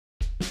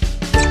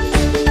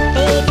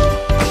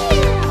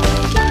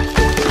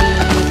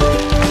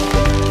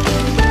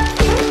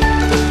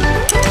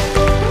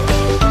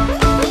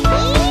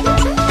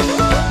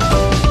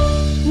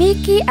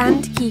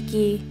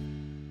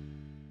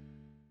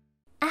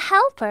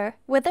helper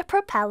with a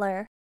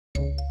propeller.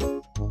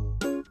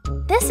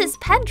 This is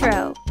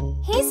Pedro.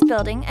 He's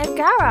building a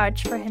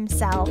garage for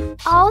himself.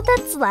 All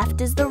that's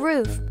left is the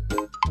roof.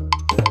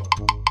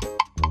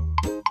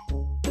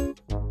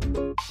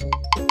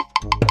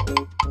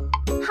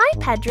 Hi,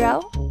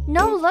 Pedro.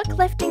 No luck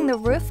lifting the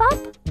roof up?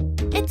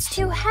 It's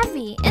too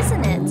heavy,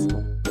 isn't it?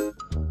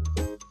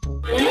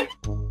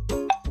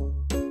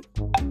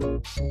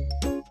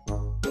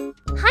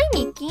 Hi,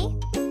 Miki.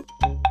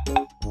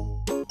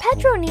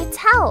 Pedro needs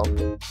help.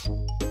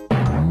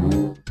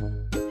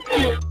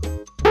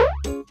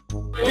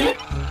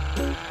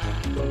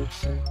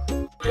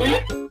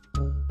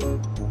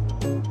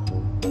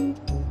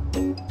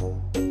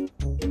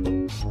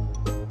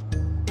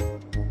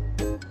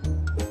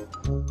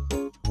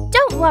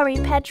 Don't worry,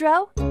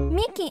 Pedro.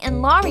 Miki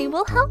and Laurie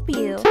will help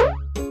you.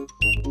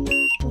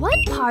 What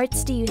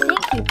parts do you think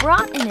he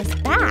brought in his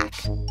back?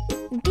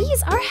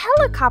 These are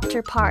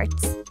helicopter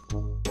parts.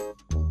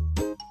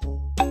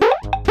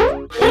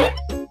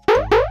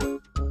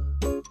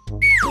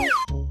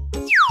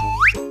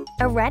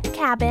 A red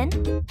cabin,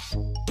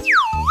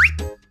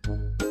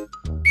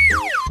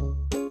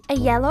 a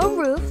yellow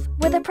roof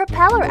with a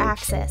propeller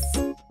axis,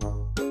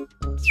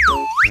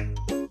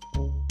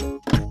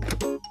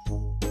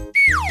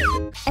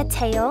 a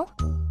tail,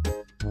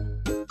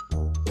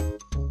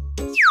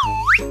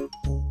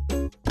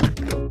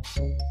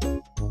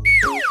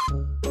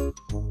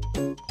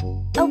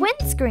 a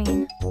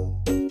windscreen,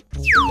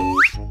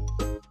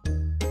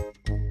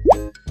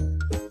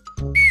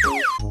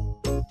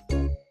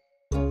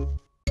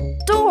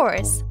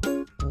 doors,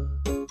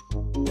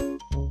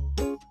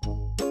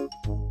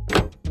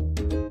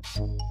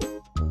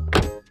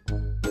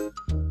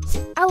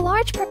 a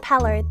large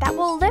propeller that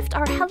will lift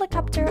our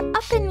helicopter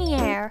up in the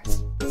air.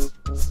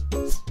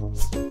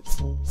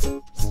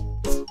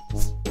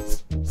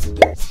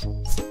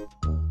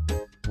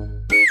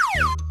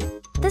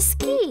 The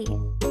ski.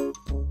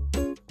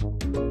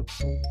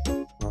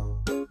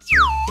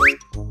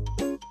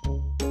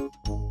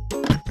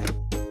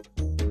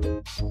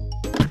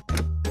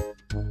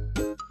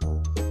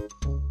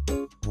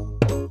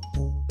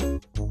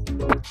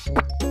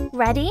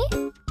 Ready?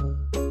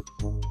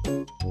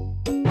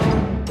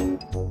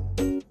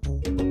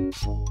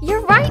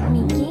 You're right,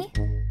 Miki.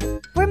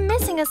 We're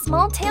missing a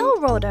small tail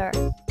rotor.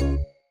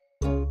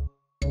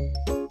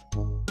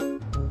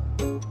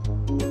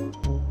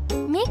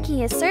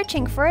 Miki is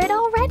searching for it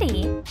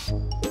already.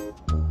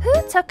 Who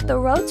took the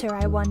rotor,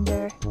 I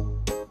wonder?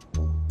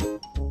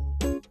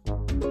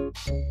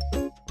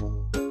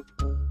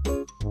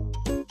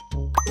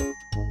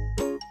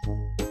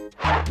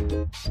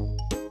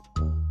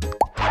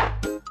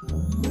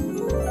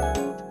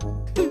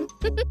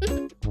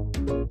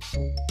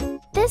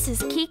 This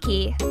is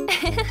Kiki.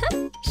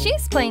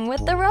 She's playing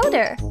with the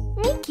rotor.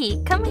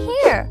 Miki, come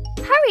here.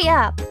 Hurry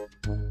up.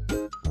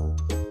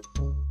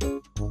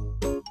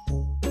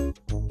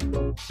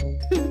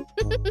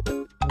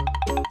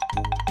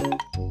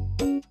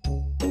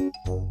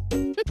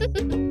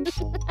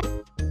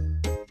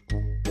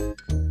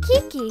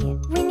 Kiki,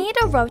 we need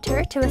a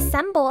rotor to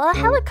assemble a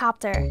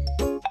helicopter.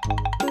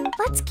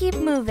 Let's keep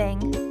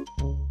moving.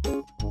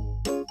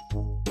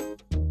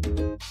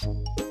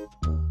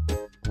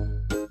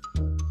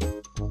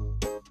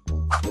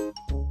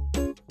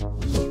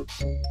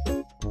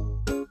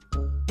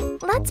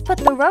 Let's put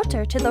the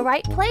rotor to the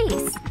right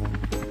place.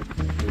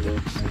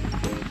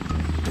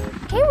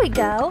 Here we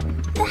go.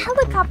 The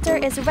helicopter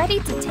is ready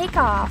to take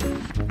off.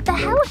 The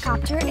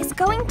helicopter is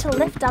going to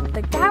lift up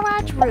the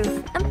garage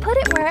roof and put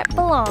it where it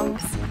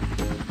belongs.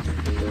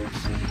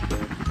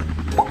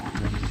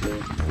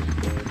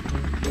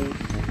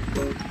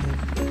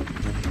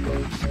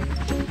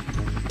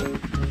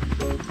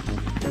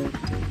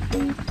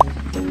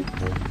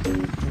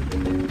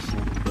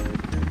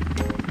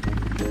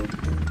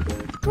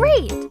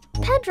 Great!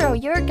 Pedro,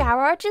 your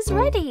garage is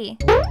ready.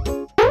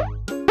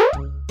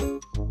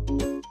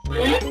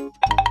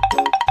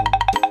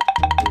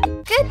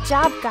 Good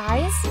job,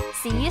 guys.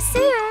 See you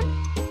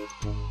soon.